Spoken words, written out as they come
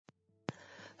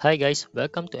Hi guys,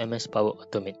 welcome to MS Power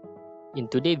Automate. In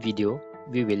today's video,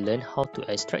 we will learn how to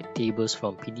extract tables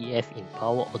from PDF in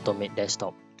Power Automate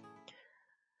desktop.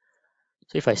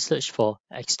 So if I search for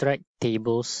extract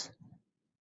tables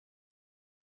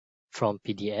from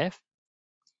PDF,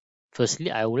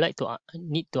 firstly I would like to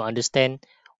need to understand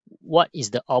what is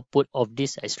the output of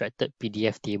these extracted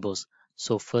PDF tables.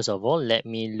 So first of all, let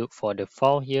me look for the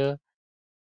file here.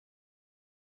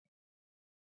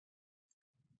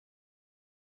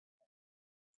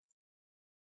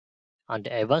 Under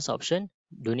advanced option,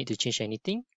 don't need to change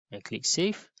anything and click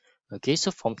save. Okay, so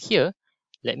from here,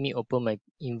 let me open my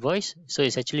invoice. So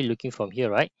it's actually looking from here,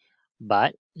 right?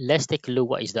 But let's take a look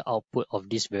what is the output of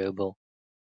this variable.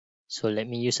 So let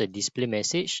me use a display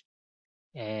message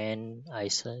and I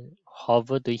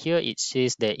hover to here. It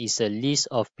says there is a list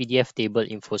of PDF table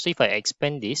info. So if I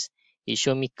expand this, it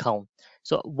show me count.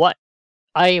 So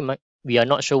we are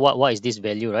not sure what is this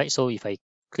value, right? So if I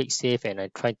click save and I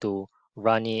try to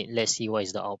run it, let's see what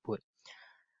is the output.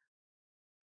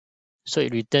 So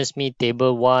it returns me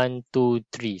table 1, 2,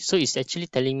 3. So it's actually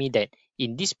telling me that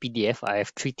in this PDF, I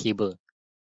have 3 tables.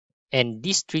 And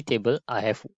these 3 tables, I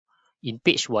have in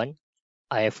page 1,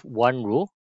 I have 1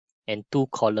 row and 2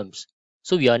 columns.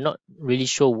 So we are not really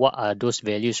sure what are those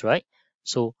values, right?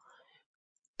 So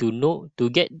to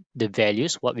get the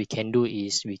values, what we can do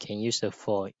is we can use the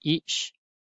for each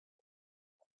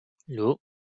loop.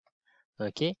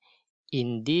 Okay.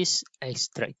 In this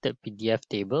extracted PDF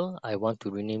table, I want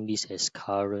to rename this as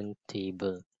current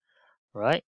table,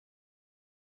 right?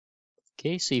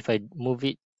 Okay, so if I move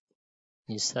it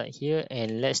inside here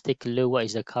and let's take a look what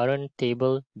is the current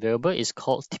table variable is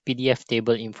called PDF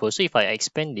table info. So if I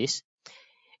expand this,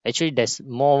 actually there's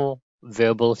more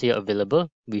variables here available,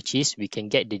 which is we can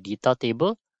get the data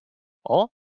table or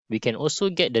we can also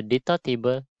get the data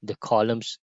table, the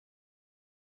columns,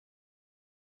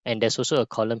 and there's also a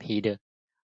column header.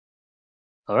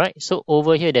 All right, so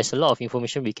over here there's a lot of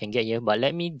information we can get here, but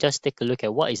let me just take a look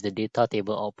at what is the data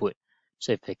table output.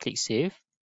 So if I click save,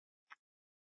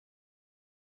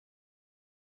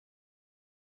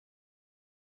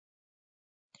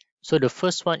 so the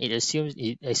first one, it assumes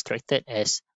it extracted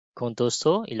as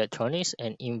Contoso Electronics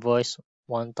and invoice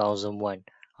 1001.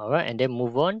 All right, and then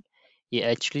move on. It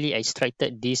actually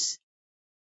extracted this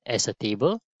as a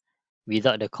table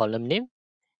without the column name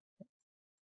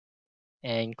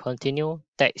and continue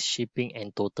tax, shipping,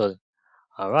 and total.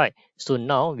 All right, so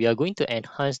now we are going to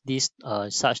enhance this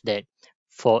such that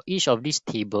for each of these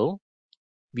table,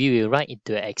 we will write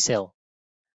into Excel.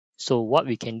 So what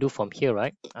we can do from here,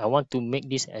 right? I want to make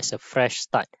this as a fresh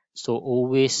start. So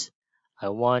always I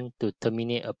want to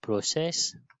terminate a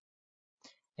process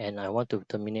and I want to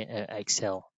terminate an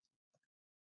Excel.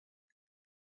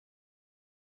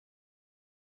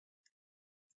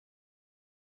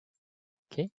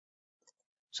 Okay.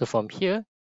 So from here,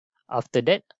 after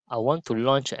that, I want to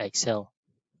launch Excel.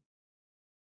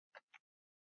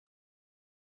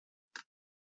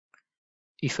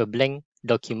 If a blank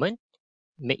document,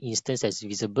 make instance as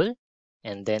visible,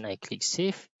 and then I click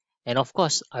save. And of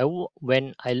course,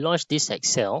 when I launch this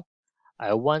Excel,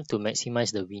 I want to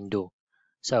maximize the window.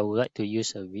 So I would like to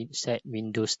use a set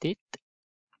window state.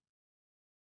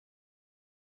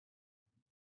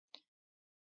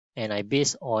 And I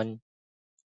base on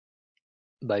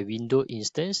by window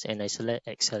instance and I select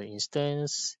Excel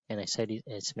instance and I set it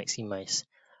as maximize.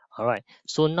 All right.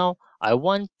 So now I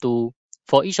want to,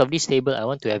 for each of these table, I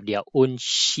want to have their own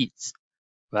sheets,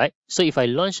 right? So if I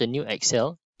launch a new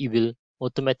Excel, it will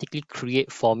automatically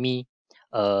create for me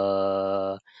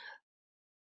uh,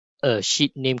 a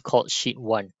sheet name called sheet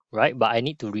 1, right? But I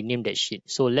need to rename that sheet.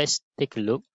 So let's take a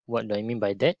look. What do I mean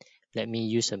by that? Let me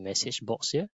use a message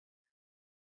box here.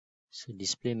 So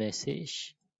display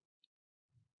message.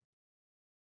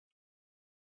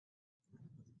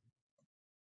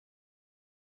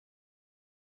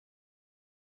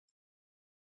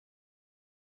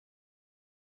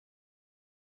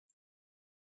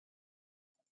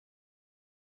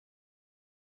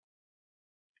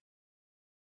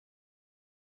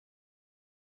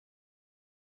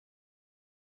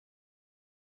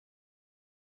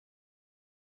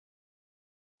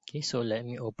 Okay, so let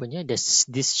me open here. There's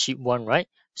this sheet 1, right?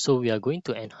 So we are going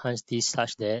to enhance this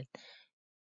such that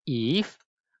if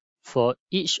for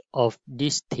each of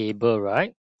this table,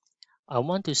 right, I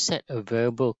want to set a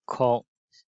variable called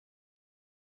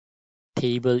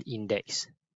table index.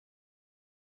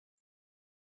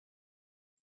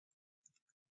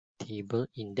 Table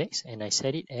index, and I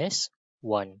set it as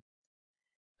 1.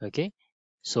 Okay,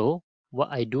 so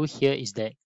what I do here is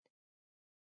that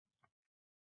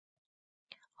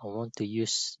I want to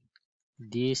use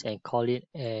this and call it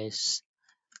as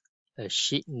a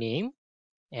sheet name,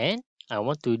 and I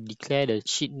want to declare the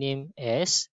sheet name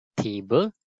as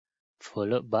table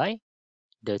followed by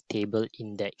the table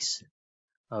index.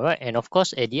 Alright, and of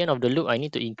course at the end of the loop I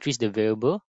need to increase the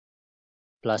variable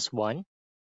plus 1.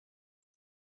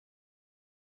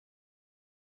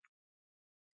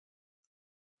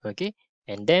 Okay,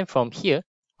 and then from here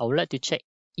I would like to check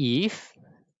if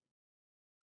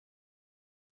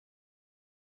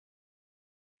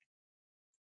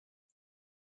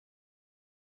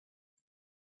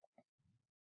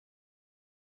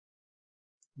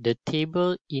the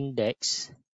table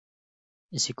index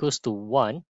is equals to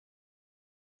 1,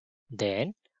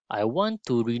 then I want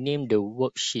to rename the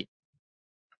worksheet.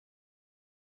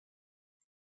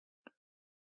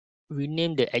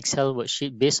 Rename the Excel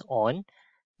worksheet based on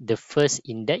the first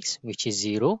index, which is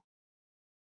 0.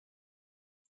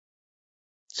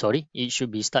 Sorry, it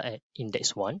should be start at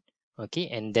index 1. Okay,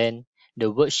 and then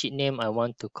the worksheet name I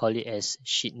want to call it as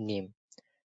sheet name.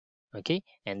 Okay,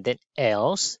 and then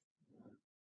else,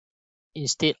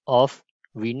 instead of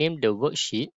rename the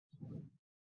worksheet,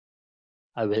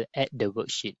 I will add the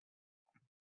worksheet.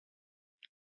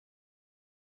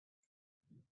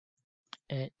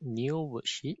 Add new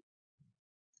worksheet.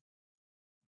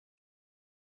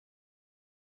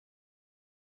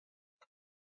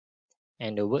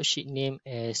 And the worksheet name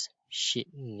as sheet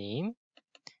name.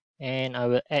 And I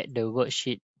will add the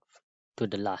worksheet to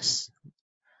the last.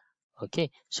 Okay,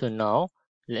 so now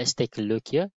let's take a look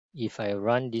here. If I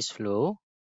run this flow,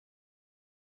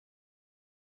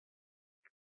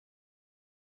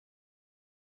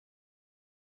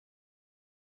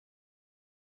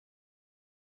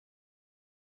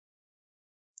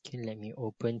 okay, let me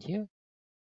open here.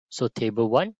 So table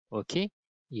 1, okay.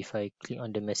 If I click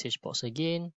on the message box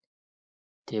again,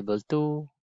 table 2,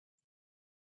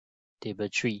 table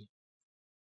 3.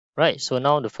 Right, so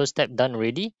now the first step done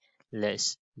already.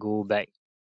 Let's go back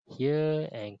here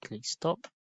and click stop.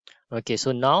 Okay,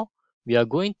 so now we are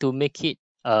going to make it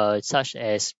such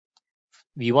as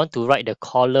we want to write the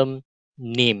column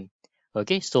name.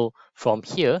 Okay, so from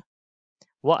here,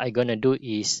 what I'm gonna do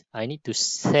is I need to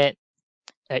set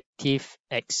active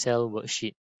Excel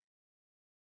worksheet.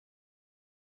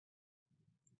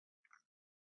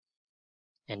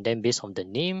 And then based on the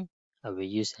name, I will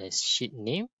use as sheet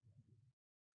name.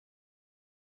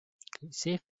 Click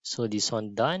save. So this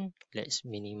one done. Let's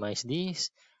minimize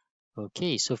this.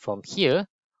 Okay, so from here,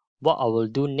 what I will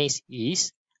do next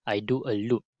is I do a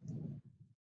loop.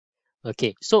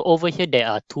 Okay, so over here there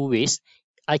are two ways.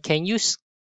 I can use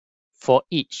for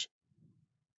each.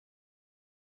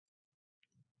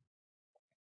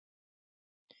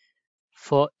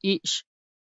 For each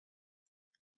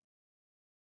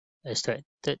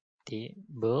extracted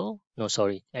table, no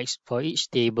sorry, for each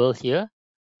table here,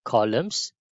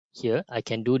 columns here, I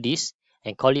can do this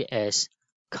and call it as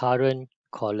current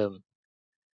column.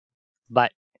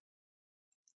 But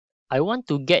I want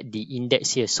to get the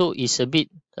index here, so it's a bit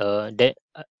that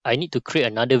I need to create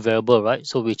another variable, right?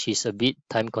 So which is a bit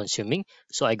time consuming.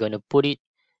 So I'm gonna put it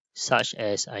such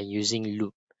as I'm using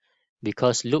loop,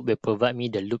 because loop will provide me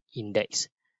the loop index.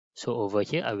 So over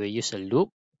here I will use a loop,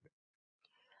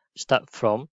 start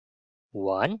from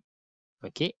 1,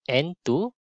 okay, end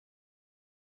to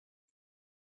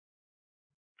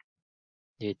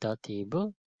data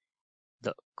table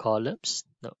dot columns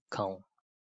dot count.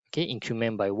 Okay,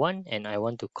 increment by 1, and I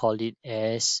want to call it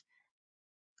as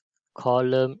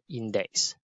column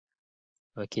index.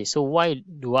 Okay, so why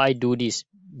do I do this?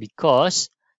 Because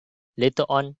later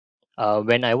on,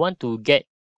 when I want to get,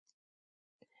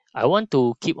 I want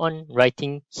to keep on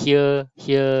writing here,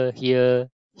 here, here,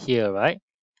 here, right?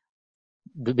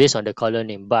 Based on the column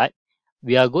name, but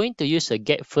we are going to use a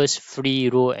get first free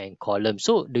row and column.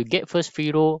 So the get first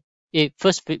free row,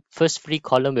 first free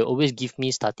column will always give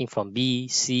me starting from B,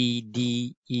 C,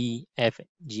 D, E, F,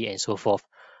 G, and so forth,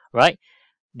 right?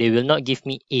 They will not give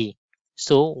me A.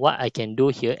 So what I can do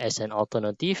here as an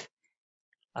alternative,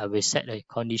 I will set a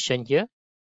condition here.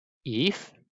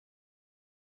 If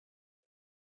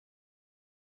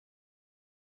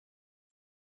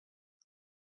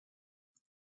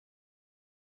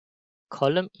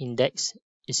column index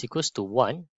is equals to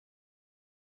 1,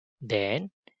 then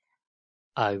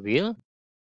I will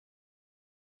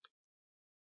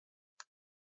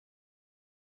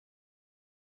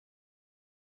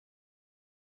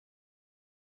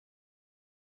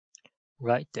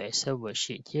write the Excel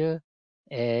worksheet here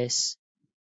as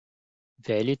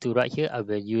value to write here. I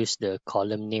will use the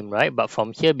column name, right? But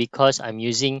from here, because I'm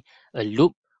using a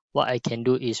loop, what I can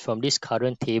do is from this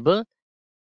current table,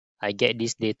 I get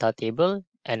this data table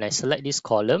and I select this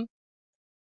column.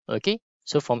 Okay,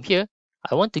 so from here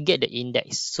I want to get the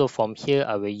index. So from here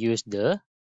I will use the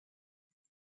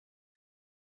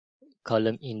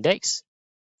column index,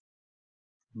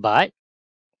 but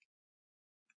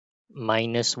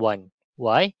 -1.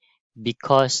 Why?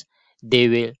 Because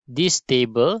this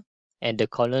table and the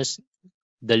columns,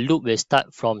 the loop will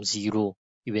start from 0.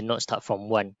 It will not start from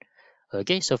 1.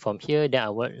 Okay, so from here then I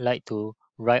would like to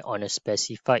write on a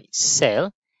specified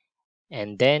cell,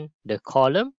 and then the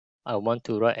column I want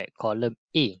to write at column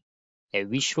A. At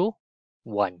which row?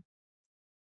 1.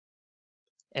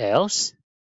 Else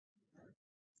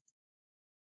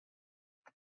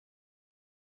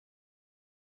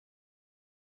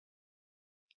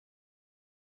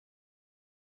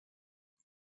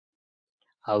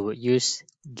I would use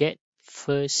get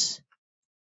first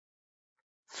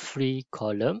free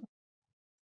column.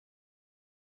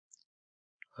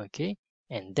 Okay,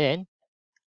 and then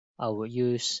I would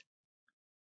use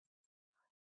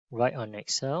write on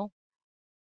Excel.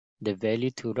 The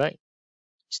value to write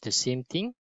is the same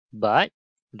thing, but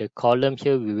the column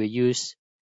here we will use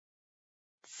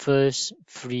first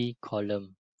free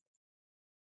column.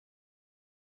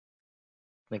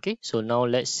 Okay, so now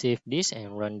let's save this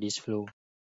and run this flow.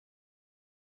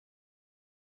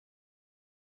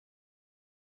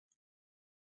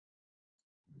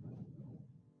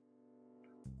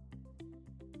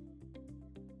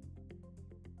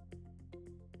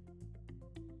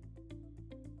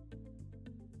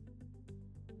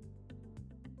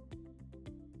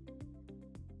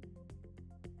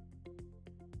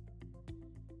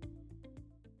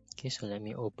 Okay, so let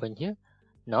me open here.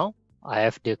 Now I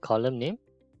have the column name.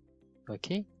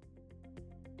 Okay,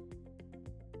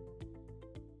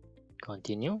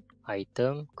 continue.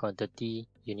 Item, quantity,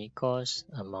 unit cost,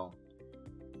 amount.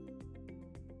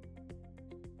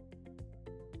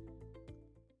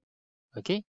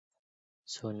 Okay,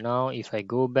 so now if I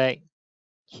go back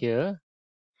here,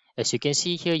 as you can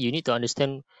see here, you need to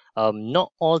understand not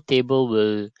all table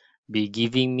will be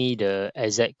giving me the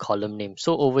exact column name.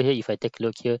 So over here, if I take a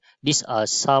look here, these are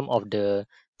some of the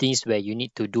things where you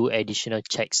need to do additional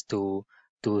checks to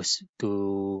s-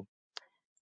 to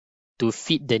to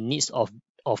fit the needs of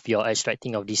your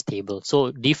extracting of this table.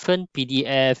 So different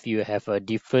PDF, you have a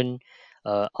different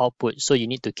output, so you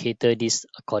need to cater this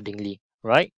accordingly,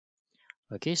 right?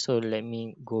 Okay, so let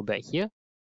me go back here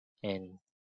and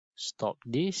stop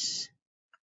this.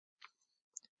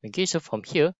 Okay, so from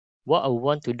here, what I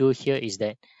want to do here is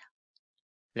that,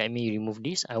 let me remove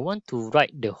this. I want to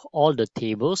write all the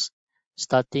tables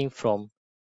starting from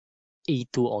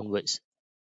A2 onwards.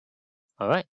 All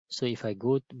right, so if I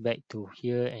go back to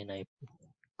here and I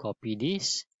copy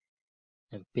this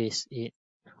and paste it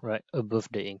right above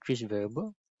the increase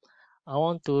variable, I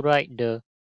want to write the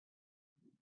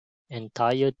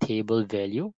entire table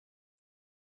value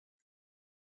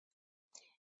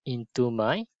into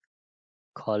my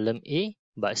column A,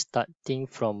 but starting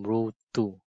from row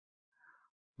 2.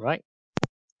 Right,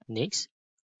 next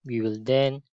we will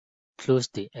then close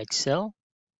the Excel,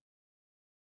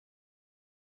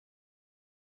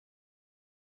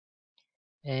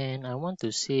 and I want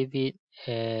to save it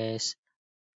as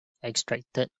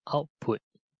extracted output.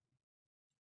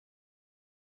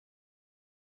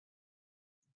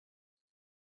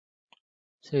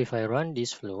 So if I run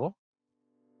this flow,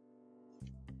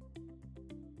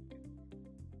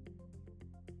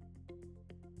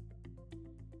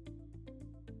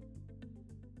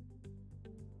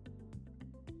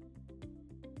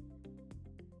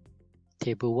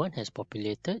 table 1 has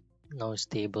populated. Now it's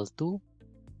table 2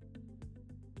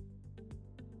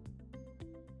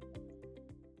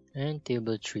 and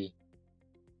table 3.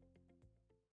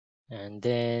 And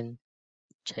then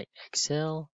check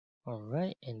Excel.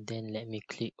 Alright, and then let me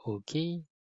click OK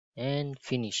and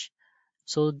finish.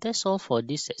 So that's all for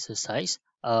this exercise.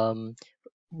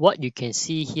 What you can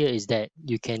see here is that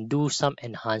you can do some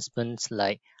enhancements,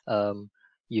 like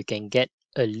you can get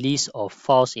a list of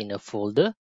files in a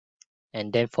folder,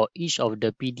 and then for each of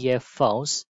the PDF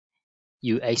files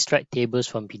you extract tables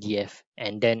from PDF,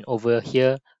 and then over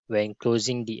here when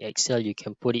closing the Excel you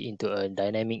can put it into a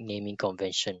dynamic naming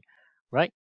convention,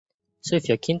 right? So if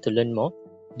you're keen to learn more,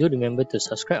 do remember to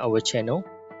subscribe our channel,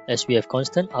 as we have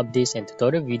constant updates and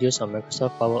tutorial videos on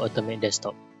Microsoft Power Automate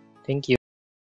Desktop. Thank you.